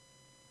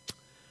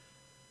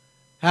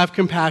Have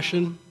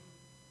compassion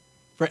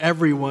for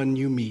everyone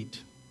you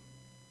meet,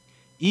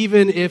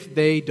 even if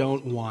they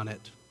don't want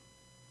it.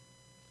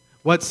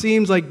 What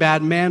seems like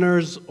bad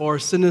manners or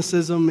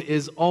cynicism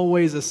is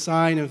always a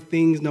sign of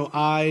things no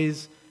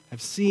eyes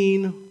have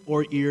seen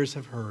or ears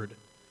have heard.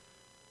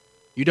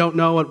 You don't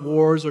know what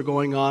wars are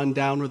going on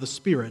down where the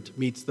spirit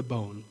meets the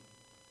bone.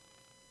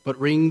 But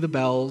ring the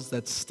bells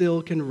that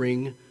still can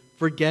ring.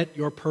 Forget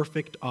your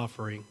perfect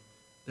offering.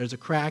 There's a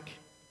crack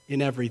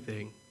in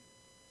everything.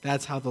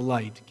 That's how the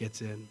light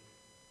gets in.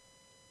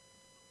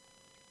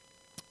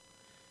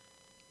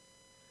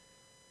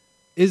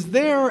 Is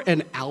there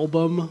an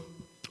album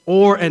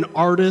or an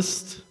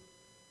artist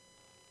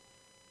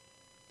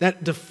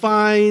that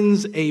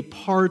defines a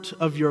part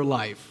of your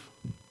life?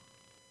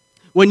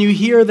 When you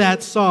hear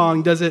that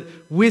song, does it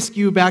whisk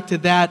you back to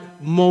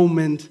that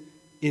moment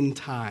in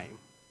time?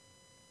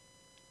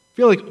 I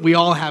feel like we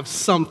all have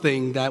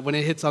something that when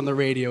it hits on the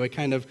radio, it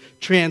kind of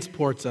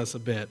transports us a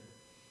bit.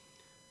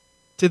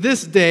 To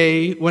this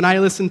day, when I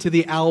listen to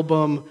the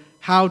album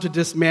How to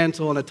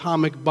Dismantle an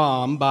Atomic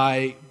Bomb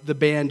by the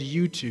band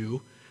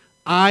U2,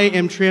 I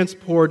am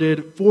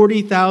transported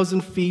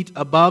 40,000 feet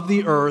above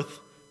the earth,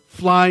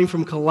 flying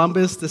from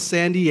Columbus to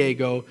San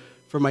Diego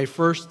for my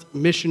first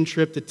mission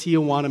trip to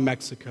Tijuana,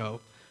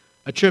 Mexico,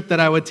 a trip that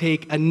I would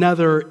take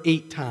another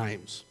 8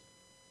 times.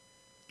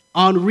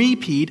 On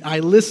repeat, I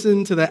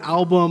listened to the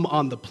album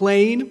on the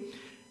plane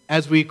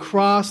as we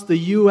crossed the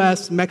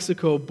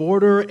U.S.-Mexico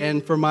border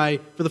and for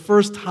the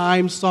first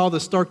time saw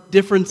the stark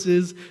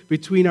differences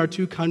between our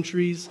two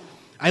countries.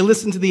 I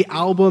listened to the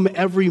album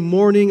every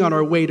morning on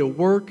our way to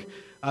work,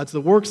 to the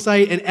work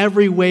site, and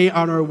every way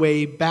on our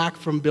way back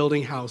from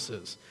building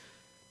houses.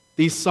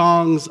 These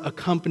songs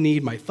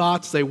accompanied my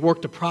thoughts. They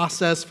worked to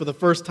process for the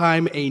first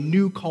time a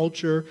new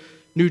culture,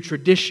 new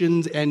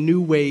traditions, and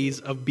new ways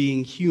of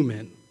being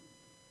human.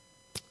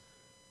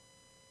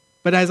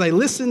 But as I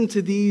listen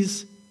to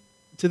this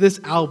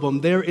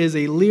album, there is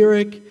a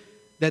lyric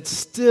that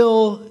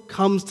still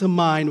comes to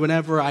mind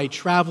whenever I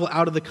travel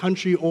out of the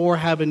country or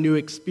have a new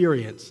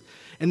experience.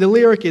 And the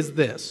lyric is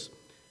this: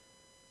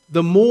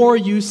 the more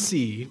you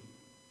see,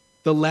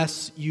 the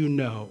less you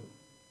know.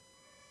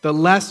 The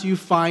less you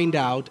find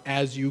out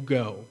as you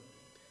go.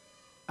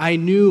 I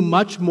knew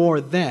much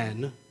more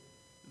then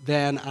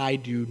than I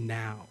do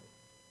now.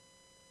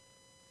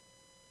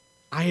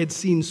 I had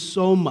seen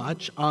so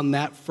much on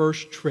that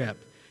first trip,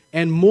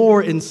 and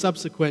more in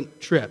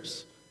subsequent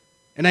trips.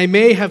 And I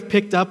may have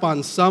picked up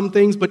on some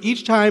things, but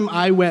each time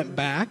I went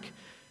back,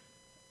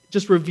 it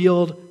just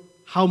revealed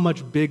how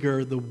much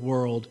bigger the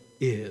world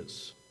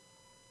is,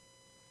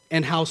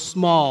 and how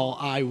small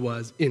I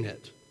was in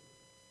it.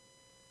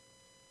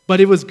 But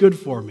it was good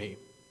for me.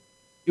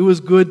 It was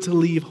good to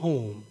leave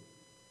home.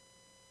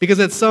 Because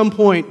at some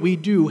point, we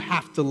do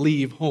have to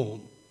leave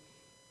home.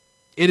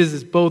 It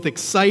is both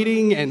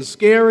exciting and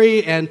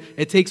scary, and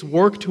it takes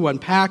work to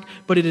unpack,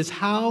 but it is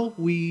how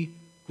we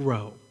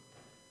grow.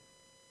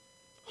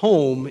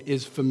 Home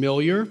is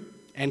familiar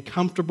and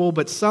comfortable,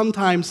 but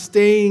sometimes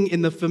staying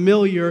in the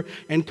familiar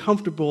and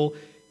comfortable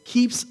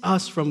keeps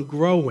us from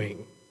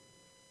growing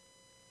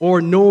or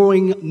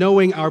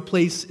knowing our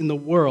place in the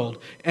world.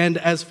 And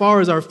as far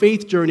as our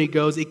faith journey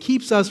goes, it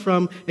keeps us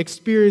from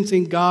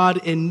experiencing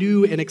God in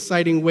new and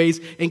exciting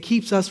ways and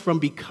keeps us from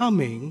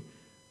becoming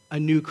a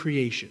new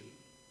creation.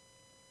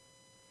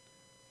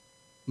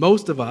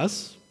 Most of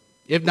us,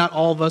 if not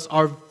all of us,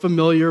 are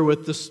familiar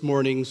with this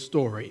morning's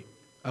story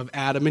of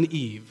Adam and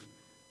Eve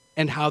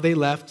and how they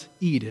left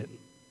Eden.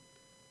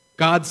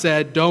 God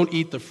said, "Don't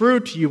eat the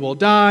fruit, you will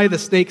die." The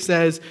snake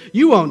says,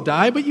 "You won't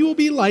die, but you will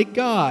be like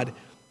God."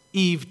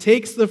 Eve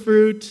takes the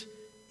fruit,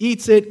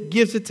 eats it,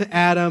 gives it to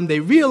Adam. They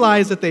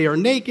realize that they are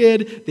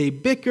naked. They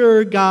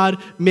bicker. God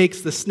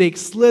makes the snake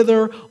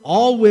slither.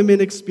 All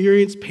women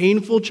experience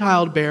painful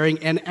childbearing.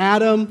 And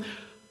Adam,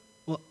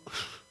 well,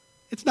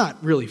 it's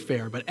not really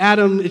fair, but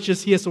Adam, it's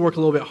just he has to work a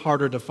little bit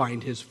harder to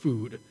find his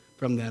food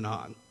from then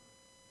on.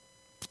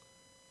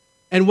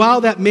 And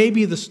while that may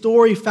be the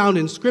story found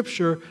in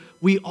Scripture,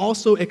 we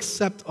also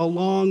accept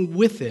along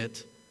with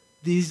it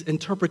these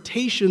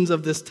interpretations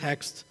of this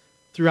text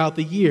throughout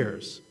the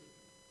years.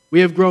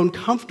 We have grown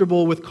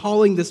comfortable with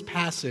calling this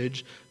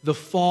passage the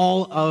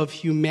fall of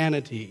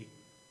humanity,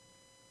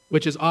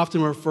 which is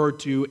often referred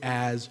to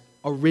as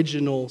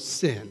original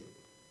sin.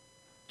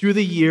 Through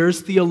the years,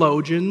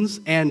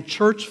 theologians and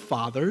church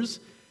fathers,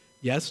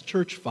 yes,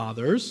 church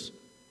fathers,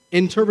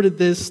 interpreted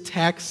this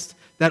text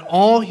that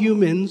all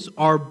humans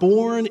are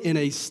born in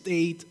a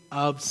state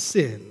of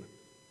sin.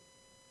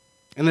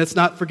 And let's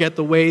not forget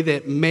the way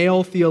that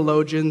male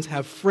theologians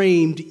have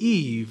framed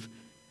Eve,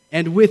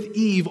 and with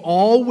Eve,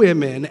 all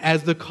women,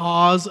 as the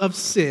cause of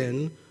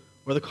sin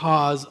or the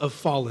cause of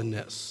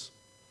fallenness.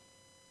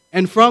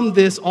 And from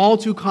this all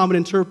too common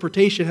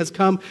interpretation has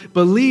come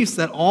beliefs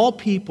that all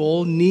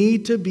people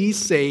need to be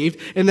saved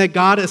and that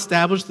God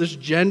established this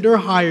gender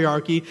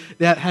hierarchy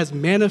that has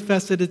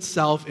manifested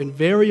itself in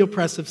very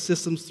oppressive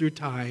systems through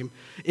time,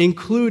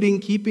 including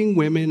keeping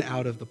women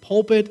out of the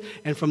pulpit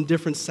and from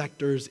different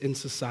sectors in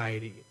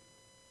society.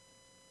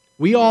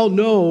 We all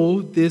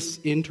know this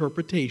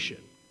interpretation.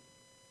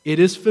 It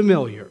is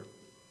familiar.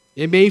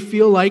 It may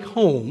feel like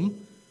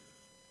home,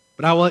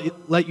 but I will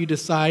let you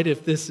decide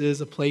if this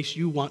is a place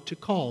you want to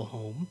call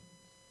home.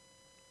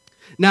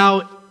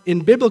 Now,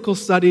 in biblical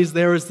studies,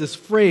 there is this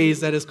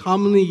phrase that is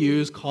commonly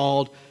used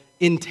called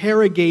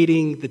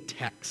interrogating the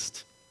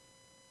text.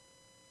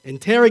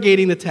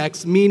 Interrogating the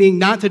text, meaning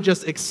not to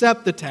just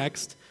accept the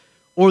text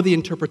or the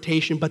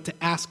interpretation, but to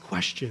ask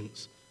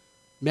questions.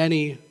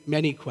 Many,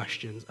 many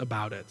questions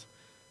about it.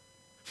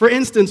 For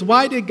instance,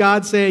 why did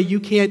God say you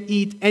can't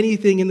eat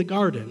anything in the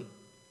garden?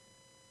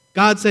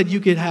 God said you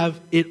could have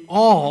it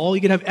all,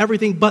 you could have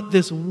everything but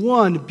this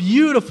one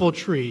beautiful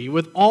tree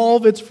with all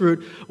of its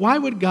fruit. Why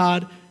would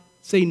God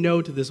say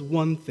no to this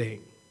one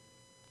thing?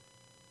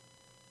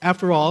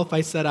 After all, if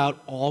I set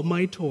out all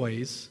my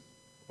toys,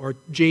 or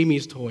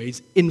Jamie's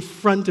toys, in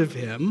front of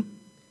him,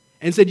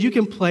 and said, you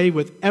can play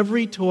with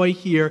every toy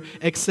here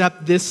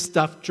except this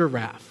stuffed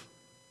giraffe.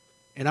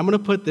 And I'm going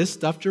to put this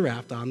stuffed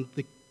giraffe on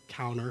the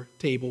counter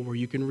table where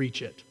you can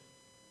reach it.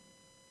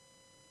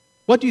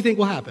 What do you think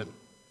will happen?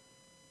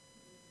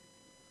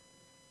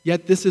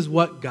 Yet this is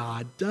what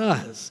God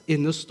does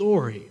in the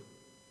story.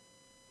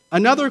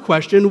 Another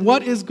question,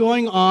 what is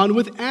going on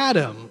with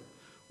Adam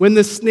when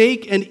the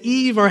snake and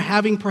Eve are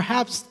having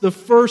perhaps the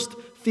first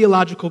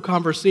theological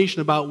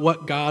conversation about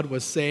what God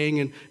was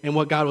saying and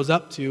what God was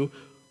up to?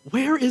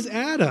 Where is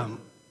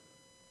Adam?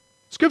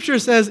 Scripture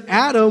says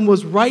Adam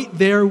was right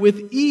there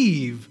with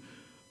Eve,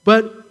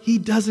 but he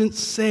doesn't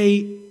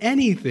say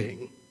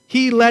anything.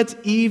 He lets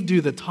Eve do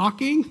the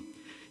talking.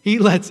 He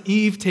lets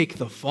Eve take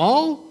the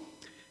fall.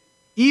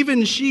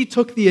 Even she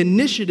took the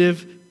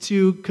initiative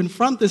to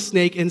confront the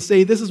snake and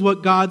say, this is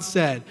what God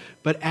said.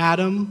 But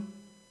Adam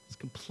is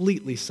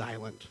completely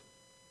silent.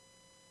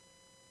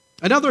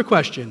 Another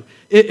question,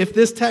 if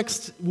this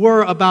text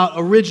were about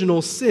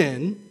original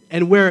sin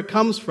and where it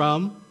comes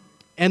from,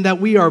 and that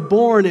we are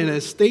born in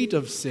a state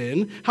of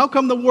sin, how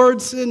come the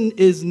word sin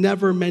is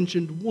never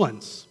mentioned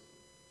once?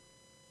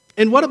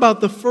 And what about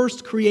the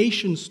first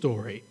creation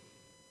story?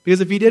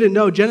 Because if you didn't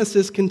know,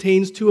 Genesis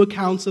contains two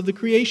accounts of the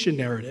creation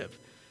narrative.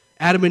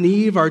 Adam and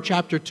Eve are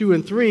chapter 2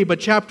 and 3, but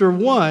chapter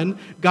 1,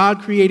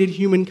 God created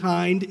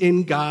humankind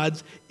in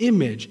God's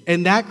image,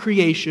 and that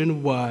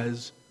creation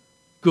was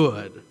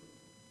good.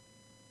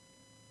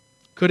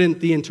 Couldn't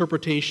the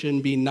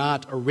interpretation be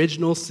not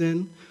original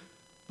sin,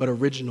 but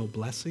original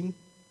blessing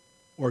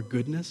or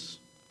goodness?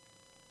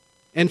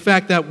 In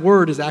fact, that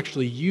word is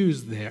actually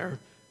used there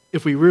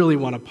if we really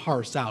want to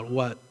parse out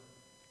what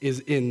is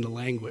in the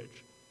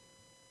language.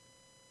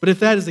 But if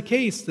that is the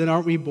case, then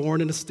aren't we born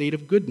in a state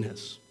of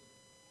goodness?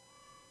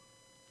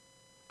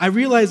 I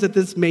realize that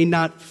this may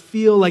not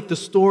feel like the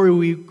story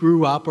we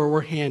grew up or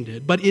were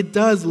handed, but it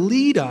does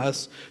lead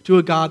us to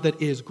a God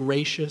that is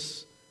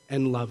gracious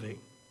and loving.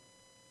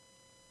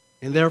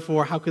 And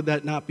therefore, how could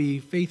that not be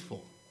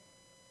faithful?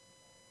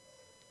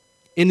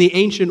 In the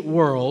ancient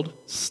world,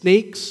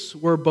 snakes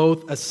were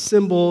a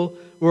symbol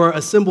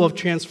of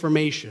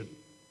transformation.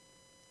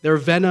 Their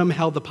venom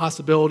held the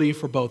possibility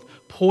for both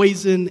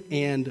poison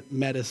and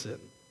medicine.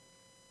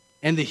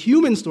 And the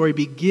human story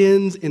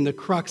begins in the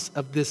crux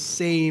of this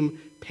same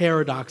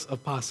paradox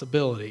of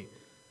possibility.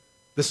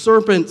 The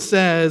serpent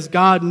says,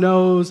 God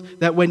knows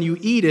that when you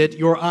eat it,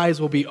 your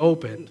eyes will be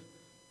opened.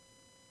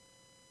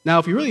 Now,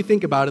 if you really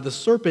think about it, the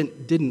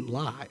serpent didn't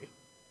lie,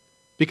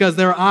 because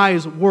their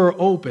eyes were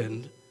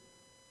opened,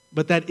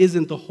 but that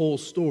isn't the whole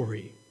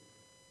story.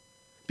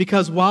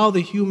 Because while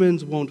the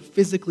humans won't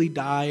physically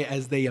die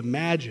as they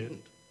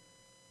imagined,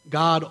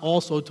 God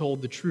also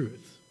told the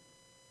truth.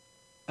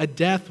 A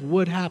death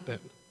would happen.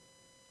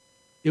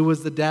 It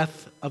was the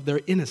death of their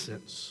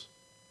innocence.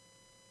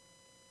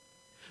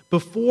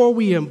 Before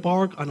we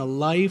embark on a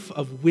life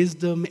of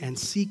wisdom and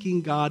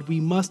seeking God, we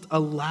must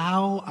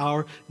allow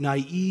our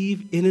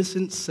naive,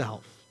 innocent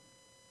self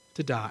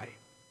to die.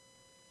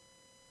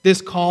 This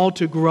call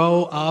to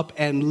grow up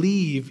and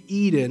leave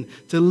Eden,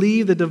 to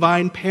leave the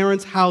divine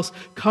parent's house,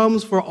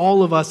 comes for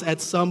all of us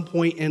at some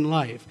point in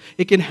life.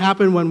 It can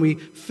happen when we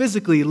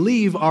physically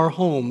leave our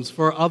homes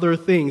for other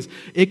things.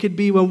 It could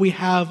be when we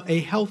have a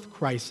health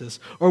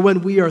crisis or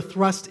when we are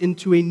thrust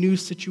into a new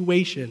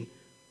situation.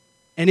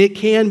 And it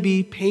can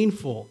be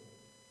painful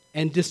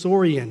and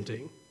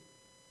disorienting.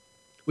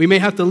 We may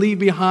have to leave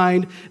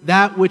behind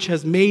that which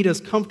has made us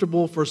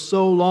comfortable for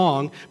so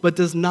long, but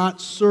does not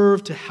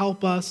serve to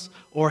help us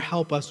or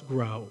help us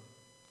grow.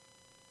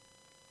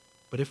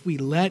 But if we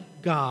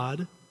let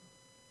God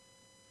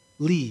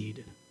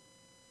lead,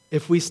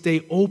 if we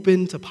stay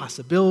open to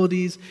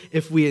possibilities,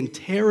 if we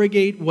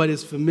interrogate what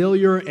is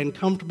familiar and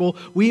comfortable,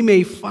 we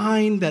may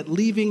find that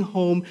leaving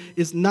home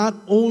is not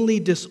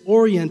only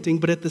disorienting,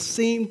 but at the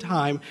same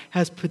time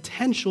has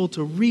potential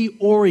to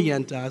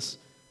reorient us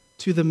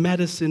to the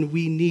medicine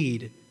we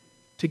need,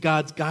 to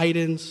God's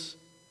guidance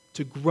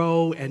to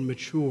grow and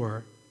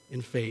mature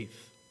in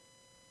faith.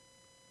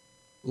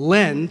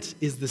 Lent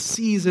is the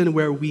season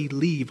where we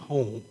leave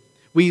home.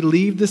 We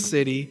leave the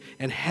city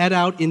and head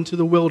out into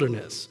the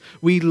wilderness.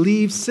 We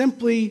leave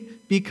simply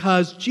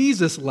because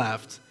Jesus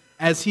left,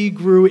 as he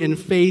grew in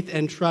faith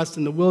and trust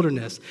in the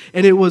wilderness.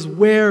 And it was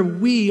where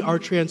we are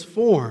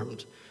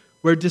transformed,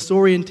 where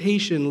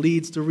disorientation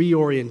leads to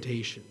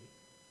reorientation.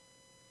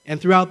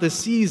 And throughout this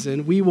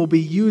season, we will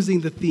be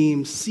using the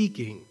theme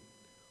Seeking,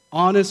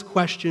 honest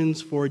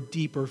questions for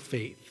deeper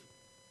faith.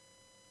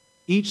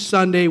 Each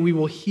Sunday, we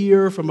will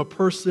hear from a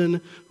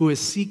person who is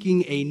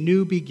seeking a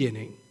new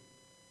beginning,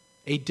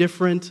 a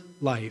different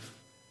life,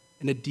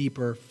 and a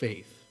deeper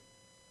faith.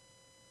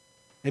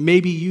 And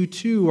maybe you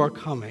too are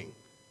coming,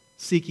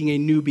 seeking a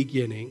new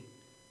beginning,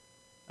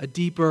 a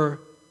deeper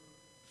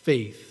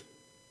faith,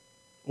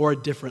 or a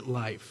different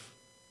life.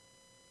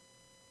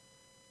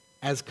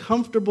 As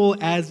comfortable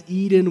as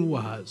Eden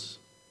was,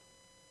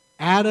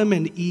 Adam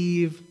and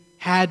Eve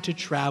had to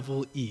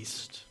travel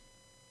east.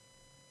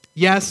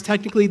 Yes,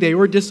 technically they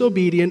were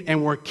disobedient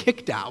and were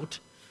kicked out,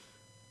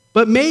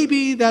 but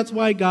maybe that's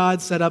why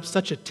God set up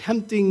such a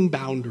tempting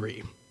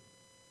boundary.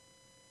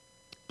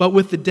 But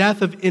with the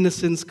death of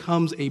innocence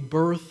comes a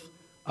birth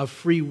of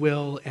free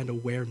will and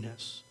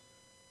awareness.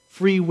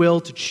 Free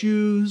will to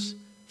choose,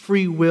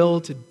 free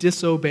will to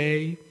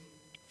disobey,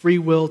 free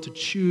will to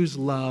choose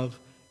love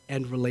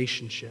and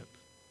relationship.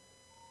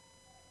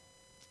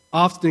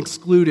 Often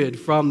excluded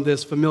from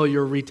this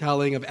familiar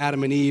retelling of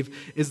Adam and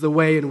Eve is the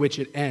way in which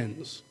it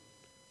ends,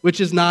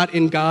 which is not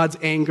in God's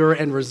anger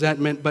and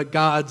resentment, but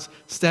God's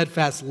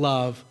steadfast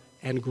love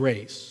and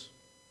grace.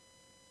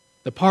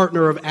 The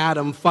partner of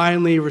Adam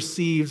finally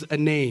receives a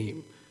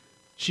name.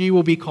 She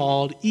will be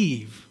called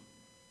Eve,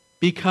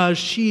 because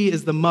she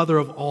is the mother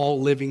of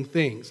all living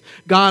things.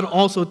 God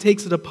also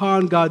takes it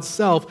upon God's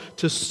self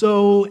to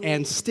sew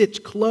and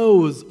stitch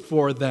clothes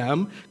for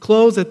them,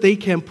 clothes that they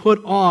can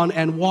put on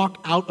and walk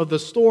out of the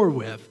store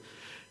with.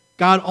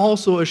 God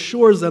also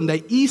assures them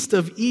that east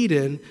of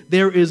Eden,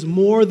 there is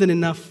more than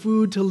enough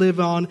food to live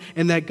on,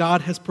 and that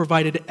God has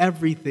provided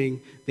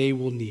everything they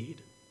will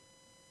need.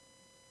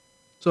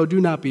 So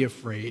do not be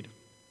afraid.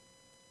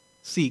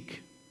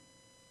 Seek,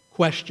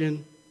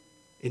 question,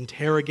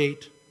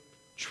 interrogate,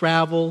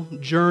 travel,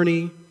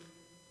 journey.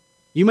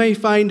 You may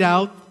find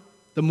out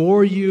the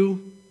more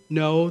you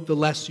know, the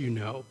less you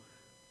know.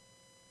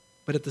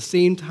 But at the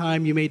same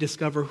time, you may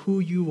discover who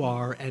you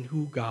are and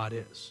who God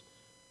is.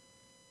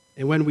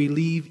 And when we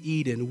leave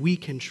Eden, we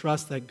can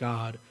trust that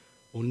God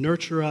will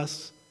nurture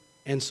us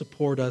and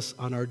support us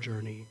on our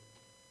journey.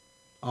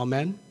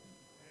 Amen?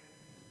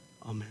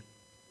 Amen.